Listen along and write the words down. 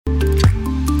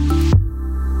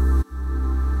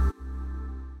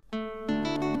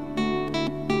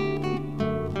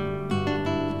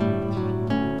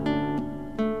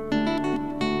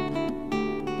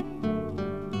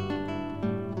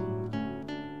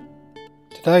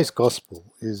Today's Gospel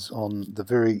is on the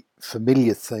very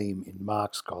familiar theme in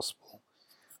Mark's Gospel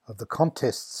of the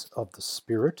contests of the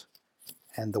Spirit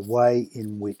and the way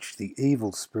in which the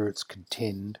evil spirits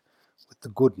contend with the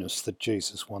goodness that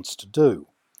Jesus wants to do.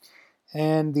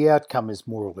 And the outcome is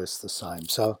more or less the same.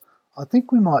 So I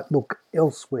think we might look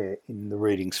elsewhere in the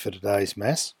readings for today's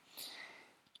Mass.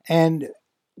 And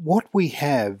what we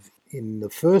have in the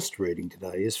first reading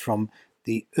today is from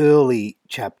the early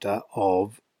chapter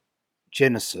of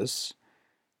Genesis,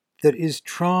 that is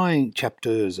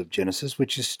chapters of Genesis,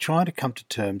 which is trying to come to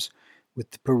terms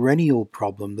with the perennial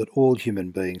problem that all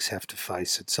human beings have to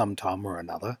face at some time or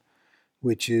another,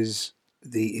 which is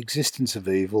the existence of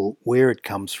evil, where it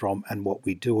comes from, and what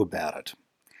we do about it.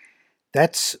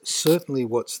 That's certainly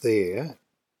what's there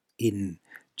in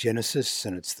Genesis,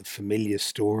 and it's the familiar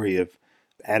story of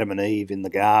Adam and Eve in the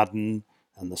garden,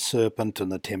 and the serpent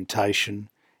and the temptation,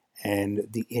 and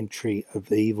the entry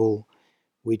of evil,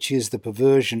 which is the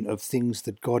perversion of things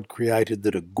that God created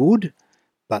that are good,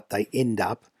 but they end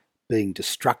up being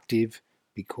destructive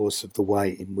because of the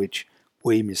way in which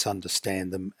we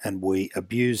misunderstand them and we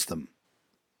abuse them.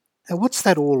 Now, what's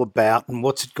that all about, and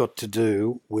what's it got to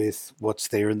do with what's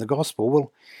there in the Gospel?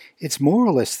 Well, it's more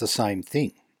or less the same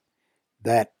thing,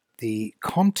 that the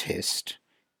contest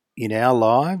in our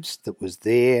lives that was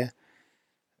there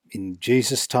in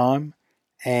Jesus' time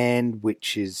and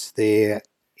which is there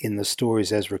in the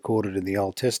stories as recorded in the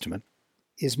Old Testament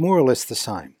is more or less the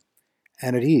same.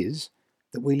 And it is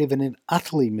that we live in an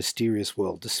utterly mysterious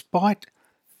world, despite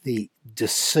the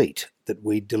deceit that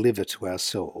we deliver to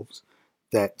ourselves,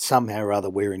 that somehow or other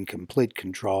we're in complete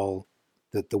control,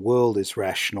 that the world is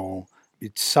rational,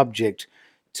 it's subject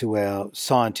to our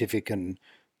scientific and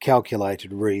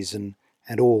calculated reason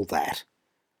and all that.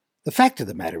 The fact of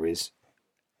the matter is,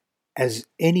 as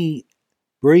any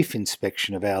brief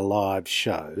inspection of our lives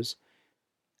shows,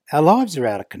 our lives are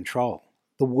out of control.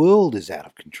 The world is out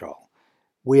of control.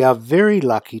 We are very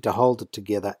lucky to hold it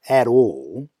together at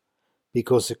all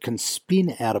because it can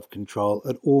spin out of control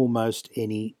at almost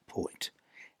any point.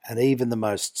 And even the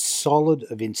most solid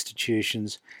of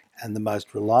institutions and the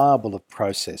most reliable of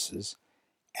processes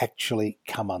actually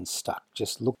come unstuck.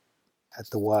 Just look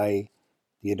at the way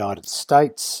the United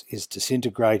States is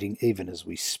disintegrating even as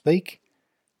we speak,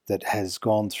 that has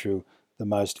gone through the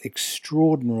most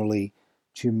extraordinarily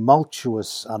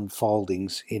tumultuous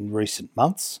unfoldings in recent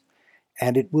months,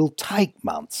 and it will take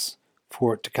months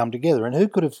for it to come together. And who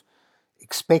could have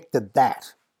expected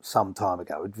that some time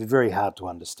ago? It would be very hard to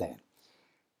understand.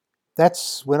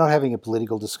 We're not having a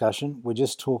political discussion, we're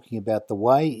just talking about the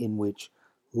way in which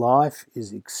life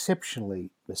is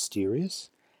exceptionally mysterious,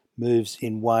 moves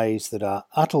in ways that are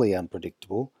utterly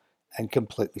unpredictable and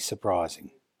completely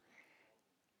surprising.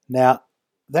 Now,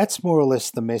 that's more or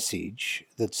less the message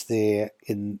that's there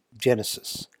in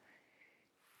Genesis.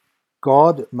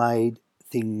 God made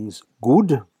things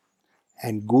good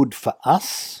and good for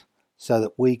us so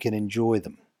that we can enjoy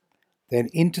them. Then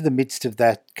into the midst of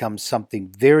that comes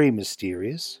something very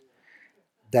mysterious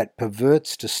that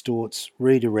perverts, distorts,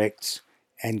 redirects,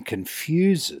 and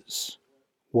confuses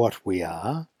what we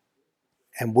are,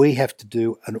 and we have to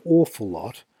do an awful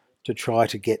lot to try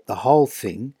to get the whole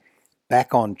thing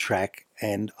back on track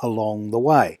and along the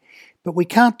way. But we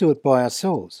can't do it by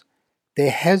ourselves.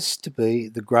 There has to be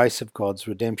the grace of God's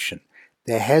redemption.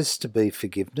 There has to be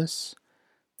forgiveness.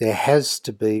 There has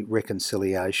to be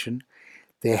reconciliation.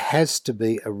 There has to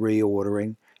be a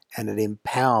reordering and an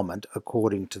empowerment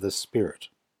according to the Spirit.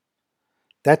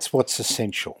 That's what's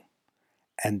essential.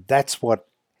 And that's what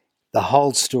the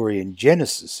whole story in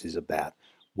Genesis is about.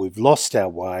 We've lost our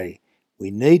way.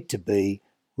 We need to be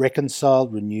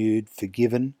reconciled, renewed,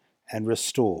 forgiven, and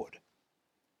restored.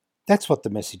 That's what the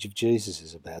message of Jesus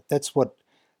is about. That's what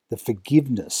the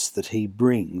forgiveness that he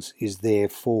brings is there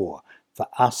for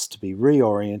us to be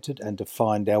reoriented and to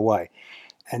find our way.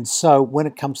 And so when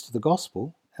it comes to the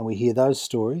gospel, and we hear those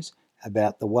stories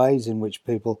about the ways in which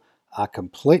people are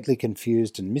completely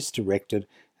confused and misdirected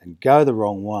and go the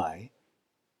wrong way,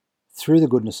 through the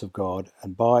goodness of God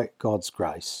and by God's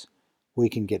grace, we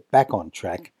can get back on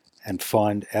track and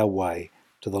find our way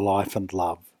to the life and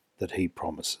love that he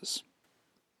promises.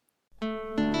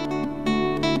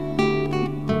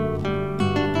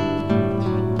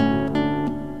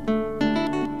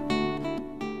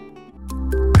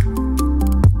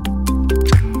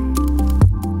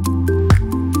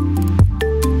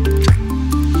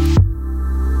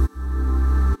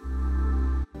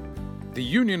 The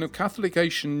Union of Catholic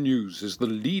Asian News is the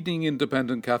leading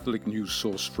independent Catholic news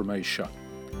source from Asia.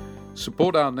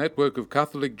 Support our network of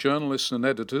Catholic journalists and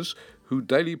editors who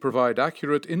daily provide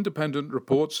accurate independent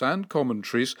reports and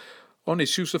commentaries on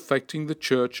issues affecting the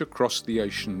Church across the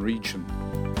Asian region.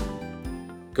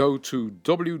 Go to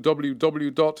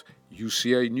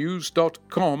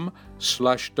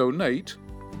www.ucanews.com/donate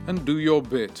and do your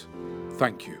bit.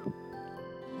 Thank you.